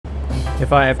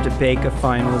If I have to bake a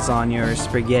fine lasagna or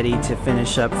spaghetti to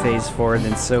finish up Phase 4,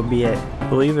 then so be it.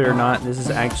 Believe it or not, this is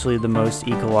actually the most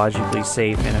ecologically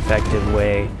safe and effective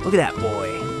way. Look at that boy.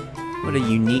 What a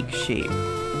unique shape.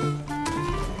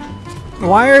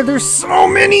 Why are there so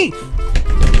many?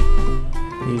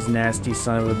 These nasty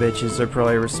son of a bitches are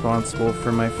probably responsible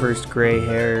for my first gray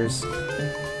hairs.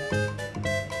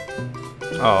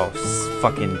 Oh,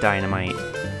 fucking dynamite.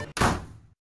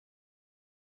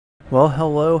 Well,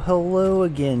 hello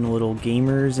again, little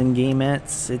gamers and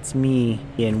gamettes. It's me,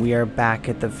 and we are back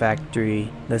at the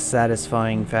factory, the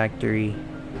satisfying factory.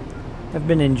 I've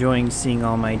been enjoying seeing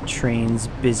all my trains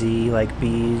busy like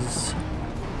bees.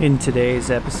 In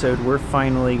today's episode, we're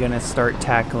finally gonna start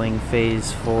tackling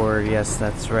Phase 4. Yes,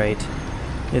 that's right.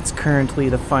 It's currently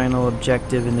the final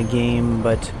objective in the game,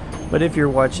 but if you're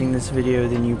watching this video,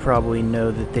 then you probably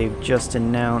know that they've just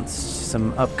announced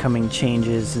some upcoming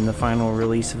changes in the final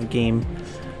release of the game,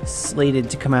 slated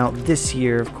to come out this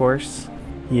year, of course.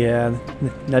 Yeah,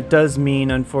 that does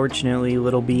mean, unfortunately,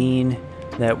 little bean,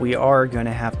 that we are going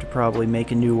to have to probably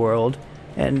make a new world.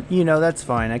 And, you know, that's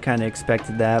fine. I kind of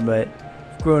expected that, but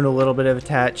I've grown a little bit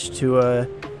attached to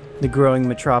the growing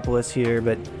metropolis here,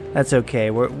 but that's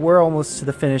okay. We're almost to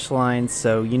the finish line,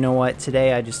 so you know what?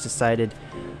 Today I just decided,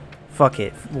 fuck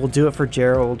it. We'll do it for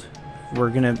Gerald. We're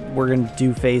gonna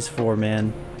do Phase 4,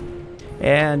 man.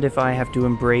 And if I have to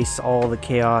embrace all the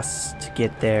chaos to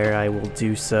get there, I will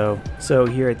do so. So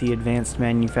here at the Advanced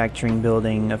Manufacturing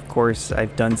Building, of course,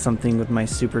 I've done something with my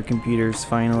supercomputers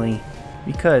finally.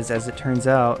 Because, as it turns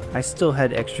out, I still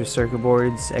had extra circuit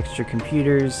boards, extra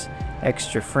computers,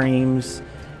 extra frames,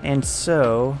 and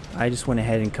so I just went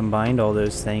ahead and combined all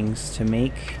those things to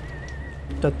make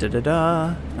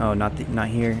oh, not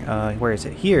here. Where is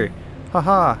it? Here.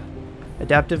 Haha.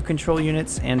 Adaptive control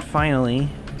units, and finally,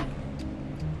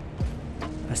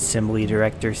 assembly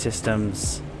director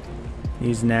systems.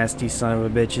 These nasty son of a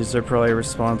bitches are probably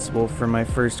responsible for my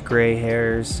first gray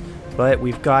hairs, but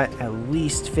we've got at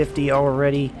least 50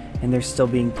 already, and they're still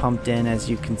being pumped in. As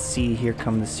you can see, here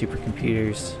come the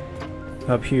supercomputers.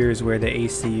 Up here is where the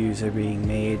ACUs are being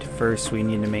made. First, we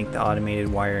need to make the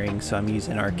automated wiring, so I'm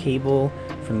using our cable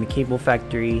from the cable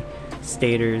factory,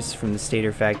 stators from the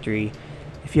stator factory.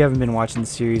 If you haven't been watching the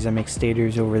series, I make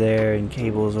stators over there and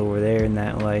cables over there in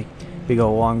that like big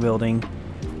old long building.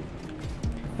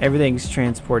 Everything's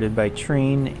transported by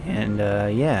train, and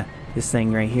yeah, this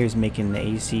thing right here is making the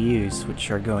ACUs,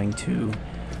 which are going to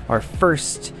our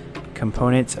first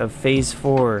component of Phase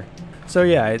 4. So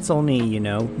yeah, it's only, you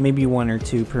know, maybe 1 or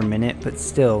 2 per minute, but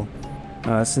still,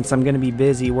 since I'm going to be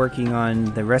busy working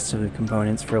on the rest of the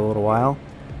components for a little while,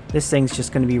 this thing's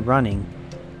just going to be running.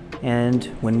 And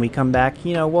when we come back,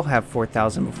 you know, we'll have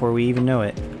 4,000 before we even know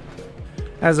it.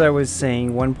 As I was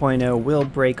saying, 1.0 will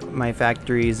break my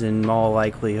factories in all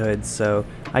likelihood, so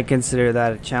I consider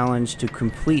that a challenge to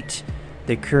complete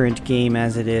the current game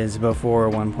as it is before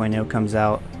 1.0 comes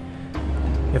out.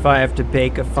 If I have to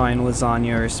bake a fine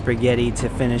lasagna or spaghetti to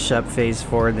finish up Phase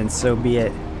 4, then so be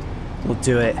it. We'll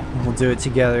do it. We'll do it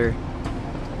together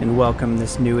and welcome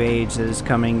this new age that is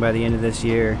coming by the end of this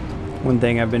year. One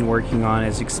thing I've been working on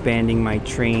is expanding my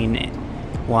train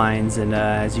lines, and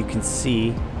as you can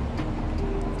see,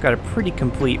 I've got a pretty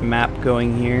complete map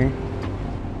going here.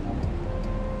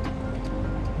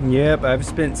 Yep, I've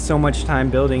spent so much time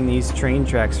building these train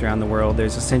tracks around the world.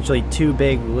 There's essentially 2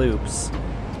 big loops.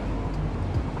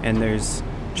 And there's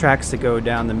tracks that go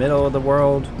down the middle of the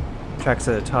world, tracks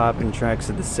at the top, and tracks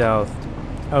at the south.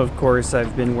 Of course,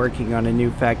 I've been working on a new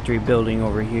factory building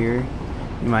over here.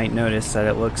 You might notice that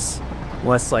it looks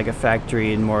less like a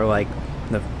factory and more like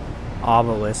the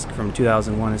obelisk from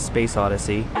 2001: A Space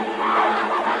Odyssey.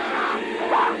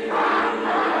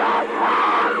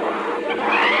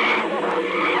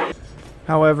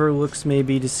 However, looks may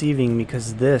be deceiving,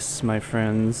 because this, my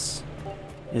friends,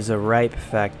 is a ripe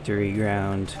factory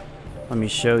ground. Let me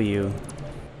show you.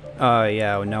 Oh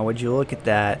yeah, now would you look at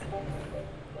that?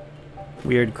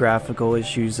 Weird graphical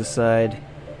issues aside,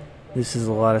 this is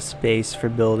a lot of space for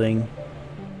building.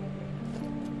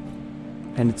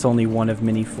 And it's only one of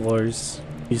many floors.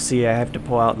 You see, I have to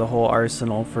pull out the whole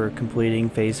arsenal for completing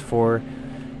Phase 4,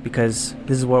 because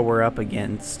this is what we're up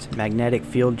against. Magnetic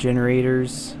field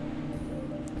generators.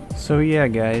 So yeah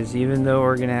guys, even though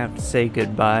we're gonna have to say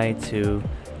goodbye to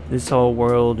this whole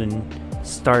world and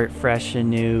start fresh and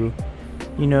new,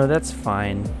 you know, that's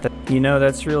fine. You know,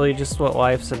 that's really just what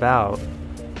life's about.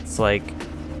 It's like,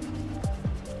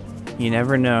 you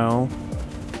never know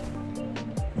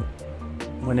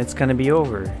when it's gonna be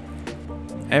over.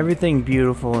 Everything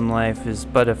beautiful in life is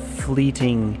but a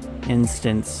fleeting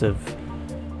instance of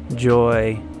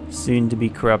joy, soon to be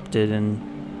corrupted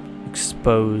and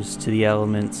exposed to the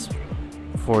elements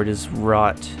before it is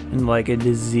rot and like a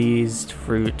diseased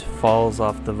fruit falls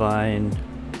off the vine.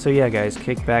 So yeah guys,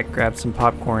 kick back, grab some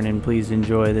popcorn, and please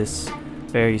enjoy this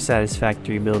very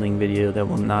satisfactory building video that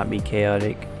will not be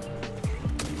chaotic.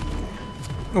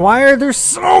 Why are there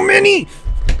so many?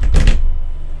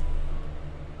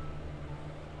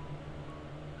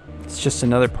 It's just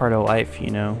another part of life,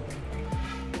 you know.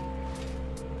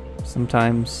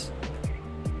 Sometimes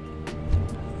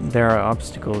there are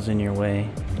obstacles in your way,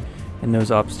 and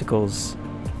those obstacles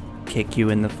kick you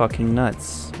in the fucking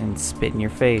nuts and spit in your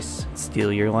face,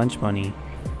 steal your lunch money,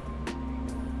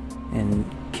 and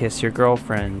kiss your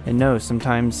girlfriend. And no,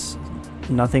 sometimes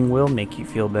nothing will make you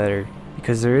feel better,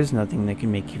 because there is nothing that can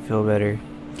make you feel better.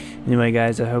 Anyway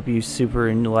guys, I hope you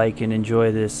super like and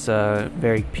enjoy this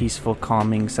very peaceful,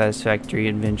 calming, satisfactory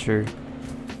adventure.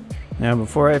 Now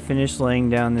before I finish laying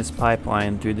down this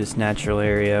pipeline through this natural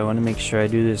area, I want to make sure I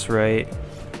do this right.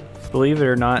 Believe it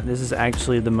or not, this is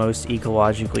actually the most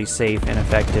ecologically safe and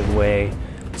effective way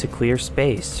to clear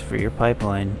space for your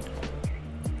pipeline.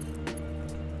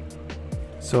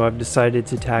 So I've decided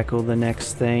to tackle the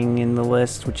next thing in the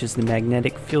list, which is the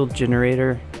magnetic field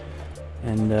generator.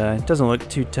 And it doesn't look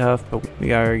too tough, but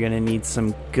we are going to need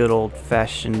some good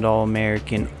old-fashioned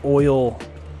all-American oil,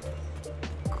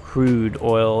 crude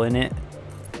oil in it.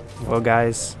 Well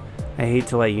guys, I hate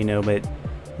to let you know, but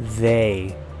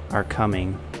they are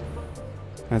coming.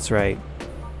 That's right.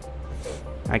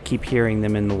 I keep hearing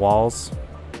them in the walls.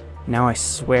 Now I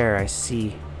swear I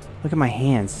see. Look at my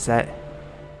hands.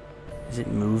 Is it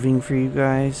moving for you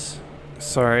guys?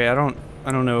 Sorry, I don't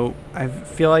know. I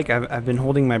feel like I've been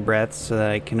holding my breath so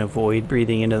that I can avoid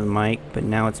breathing into the mic, but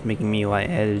now it's making me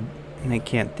lightheaded and I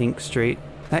can't think straight.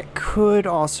 That could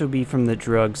also be from the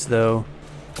drugs though.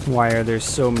 Why are there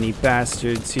so many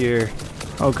bastards here?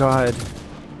 Oh god.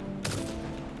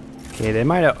 Okay, they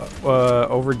might have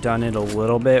overdone it a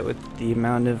little bit with the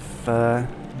amount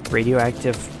of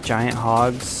radioactive giant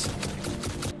hogs.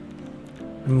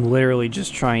 I'm literally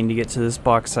just trying to get to this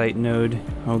bauxite node.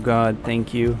 Oh god,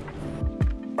 thank you.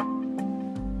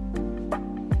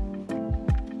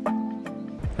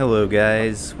 Hello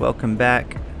guys, welcome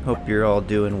back. Hope you're all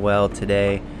doing well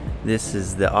today. This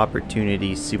is the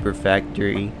Opportunity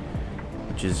Superfactory,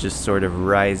 which is just sort of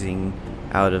rising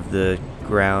out of the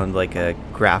ground like a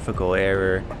graphical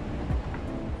error.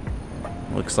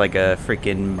 Looks like a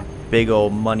freaking big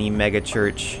old money mega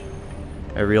church.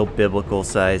 A real biblical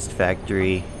sized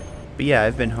factory. But yeah,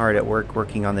 I've been hard at work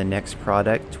working on the next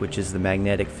product, which is the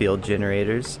magnetic field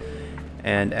generators.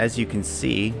 And as you can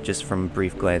see, just from a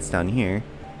brief glance down here,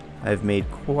 I've made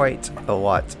quite a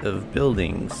lot of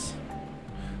buildings.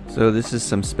 So this is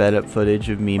some sped up footage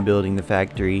of me building the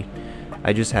factory.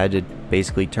 I just had to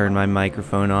basically turn my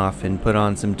microphone off and put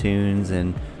on some tunes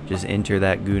and just enter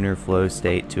that Gooner flow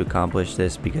state to accomplish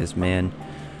this, because man,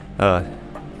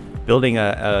 building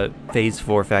a phase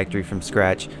 4 factory from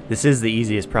scratch, this is the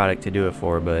easiest product to do it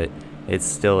for, but it's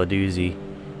still a doozy.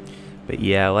 But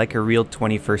yeah, like a real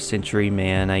 21st century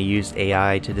man, I used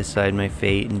AI to decide my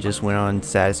fate and just went on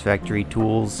Satisfactory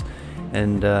tools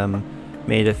and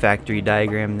made a factory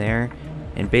diagram there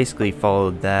and basically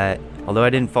followed that, although I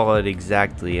didn't follow it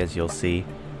exactly, as you'll see.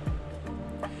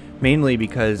 Mainly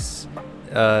because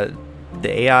the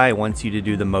AI wants you to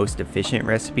do the most efficient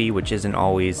recipe, which isn't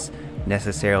always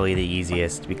necessarily the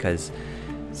easiest, because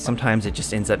sometimes it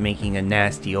just ends up making a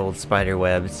nasty old spider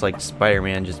web. It's like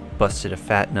Spider-Man just busted a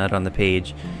fat nut on the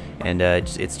page, and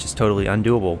it's just totally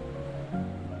undoable.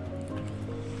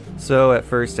 So at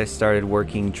first I started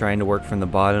trying to work from the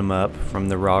bottom up, from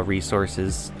the raw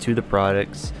resources to the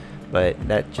products, but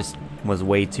that just was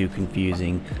way too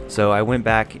confusing. So I went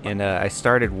back and I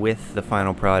started with the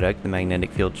final product, the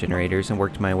magnetic field generators, and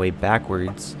worked my way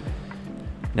backwards.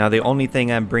 Now the only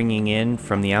thing I'm bringing in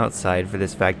from the outside for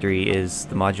this factory is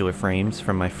the modular frames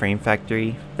from my frame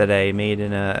factory that I made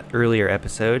in an earlier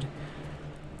episode.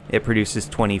 It produces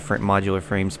 20 modular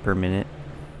frames per minute.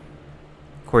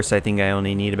 Of course, I think I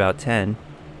only need about 10.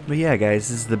 But yeah guys,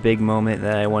 this is the big moment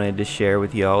that I wanted to share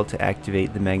with y'all to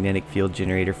activate the magnetic field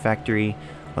generator factory.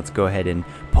 Let's go ahead and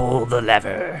pull the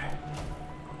lever.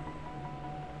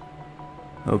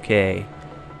 Okay.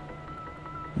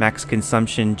 Max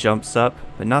consumption jumps up,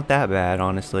 but not that bad,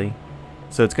 honestly.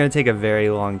 So it's going to take a very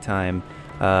long time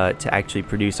to actually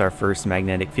produce our first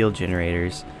magnetic field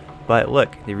generators. But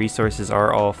look, the resources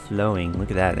are all flowing.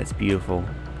 Look at that, that's beautiful.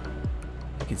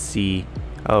 You can see,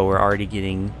 oh, we're already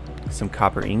getting some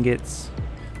copper ingots.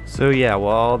 So yeah,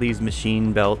 while all these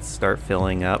machine belts start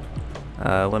filling up,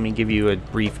 let me give you a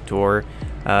brief tour.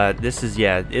 This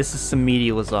is some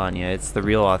meaty lasagna. It's the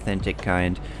real authentic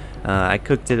kind. I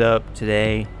cooked it up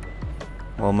today,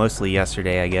 well, mostly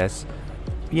yesterday, I guess.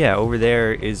 Yeah, over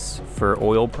there is for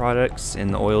oil products,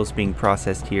 and the oil is being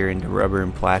processed here into rubber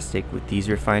and plastic with these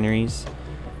refineries.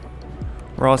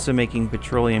 We're also making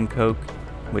petroleum coke,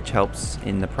 which helps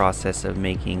in the process of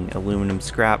making aluminum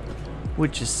scrap,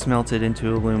 which is smelted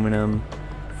into aluminum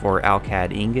for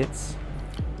alcad ingots.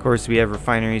 Of course, we have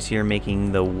refineries here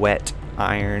making the wet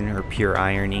iron or pure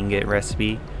iron ingot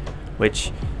recipe,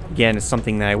 which again is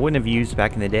something that I wouldn't have used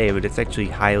back in the day, but it's actually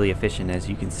highly efficient, as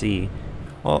you can see.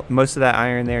 Well, most of that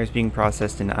iron there is being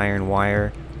processed into iron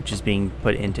wire, which is being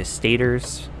put into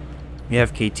stators. We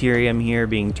have caterium here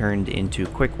being turned into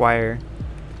quick wire.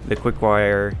 The quick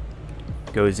wire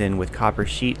goes in with copper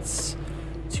sheets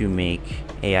to make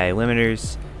AI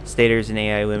limiters. Stators and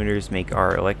AI limiters make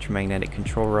our electromagnetic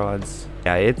control rods.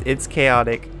 Yeah, it's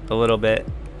chaotic a little bit,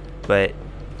 but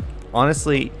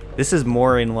honestly, this is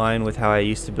more in line with how I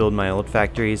used to build my old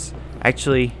factories.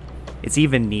 Actually, it's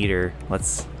even neater.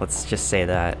 Let's just say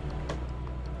that.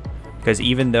 Because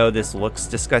even though this looks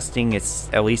disgusting, it's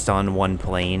at least on one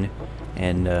plane,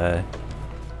 and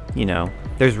you know,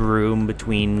 there's room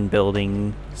between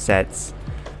building sets.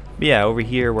 But yeah, over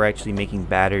here we're actually making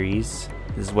batteries.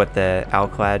 This is what the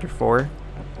alclad are for.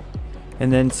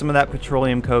 And then some of that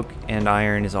petroleum coke and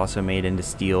iron is also made into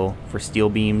steel for steel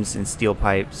beams and steel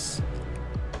pipes.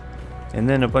 And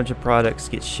then a bunch of products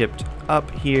get shipped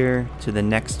up here to the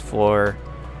next floor.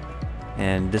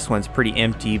 And this one's pretty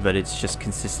empty, but it's just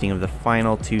consisting of the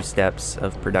final 2 steps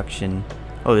of production.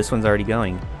 Oh, this one's already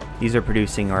going. These are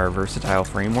producing our versatile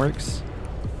frameworks.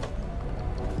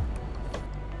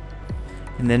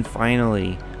 And then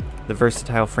finally, the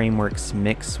versatile frameworks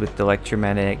mix with the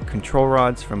electromagnetic control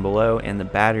rods from below and the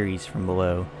batteries from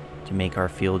below to make our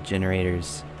field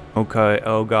generators. Okay,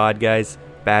 oh god guys,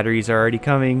 batteries are already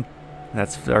coming.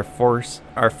 That's our first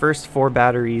 4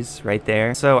 batteries right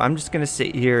there. So I'm just gonna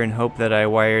sit here and hope that I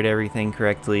wired everything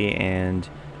correctly and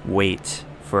wait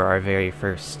for our very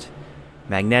first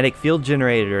magnetic field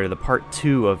generator, the part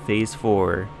 2 of phase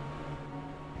 4.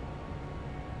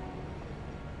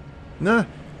 Nah,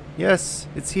 yes,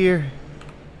 it's here.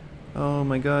 Oh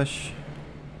my gosh.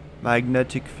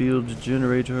 Magnetic field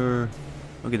generator.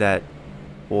 Look at that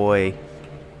boy.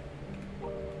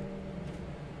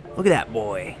 Look at that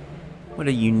boy. What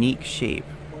a unique shape.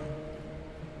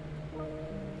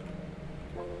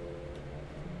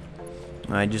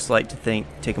 I'd just like to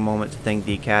take a moment to thank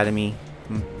the Academy,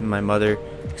 my mother.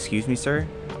 Excuse me, sir?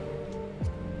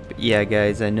 But yeah,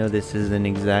 guys, I know this isn't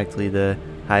exactly the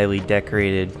highly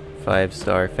decorated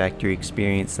 5-star factory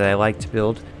experience that I like to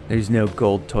build. There's no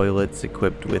gold toilets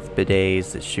equipped with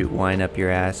bidets that shoot wine up your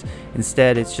ass.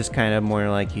 Instead, it's just kind of more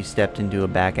like you stepped into a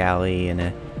back alley in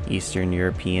a Eastern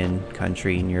European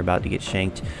country and you're about to get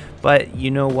shanked. But you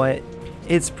know what?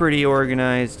 It's pretty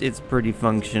organized, it's pretty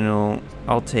functional.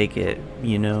 I'll take it,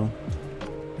 you know?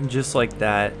 And just like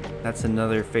that, that's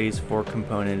another phase 4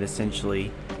 component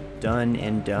essentially done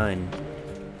and done.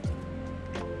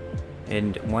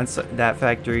 And once that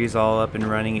factory is all up and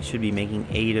running, it should be making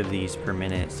 8 of these per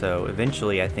minute. So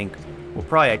eventually I think we'll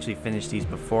probably actually finish these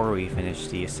before we finish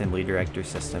the assembly director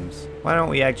systems. Why don't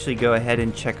we actually go ahead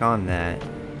and check on that?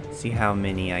 See how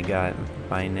many I got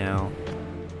by now.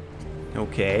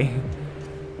 Okay.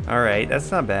 Alright,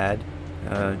 that's not bad.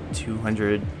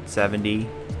 270.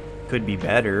 Could be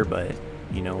better, but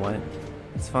you know what?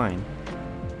 It's fine.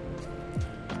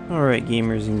 Alright,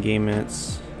 gamers and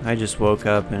gamettes. I just woke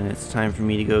up and it's time for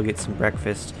me to go get some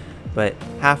breakfast. But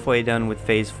halfway done with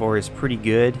phase 4 is pretty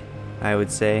good, I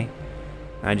would say.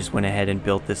 I just went ahead and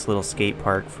built this little skate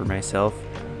park for myself.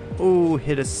 Ooh,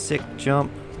 hit a sick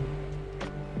jump.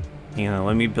 Hang on,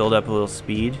 let me build up a little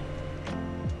speed.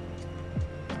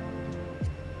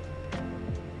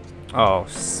 Oh,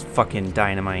 fucking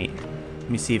dynamite. Let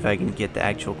me see if I can get the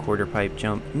actual quarter pipe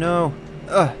jump. No!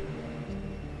 Ugh!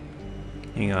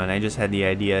 Hang on, I just had the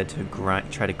idea to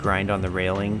try to grind on the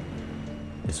railing.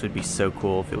 This would be so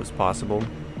cool if it was possible.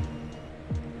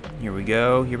 Here we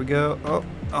go, here we go. Oh,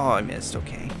 I missed,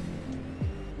 okay.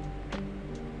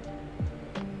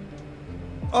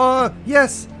 Oh,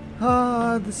 yes!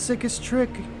 The sickest trick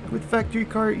with Factory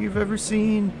Cart you've ever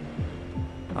seen.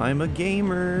 I'm a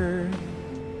gamer.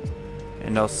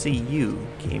 And I'll see you,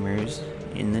 gamers,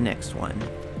 in the next one,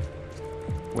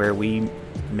 where we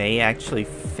may actually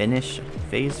finish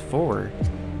phase 4.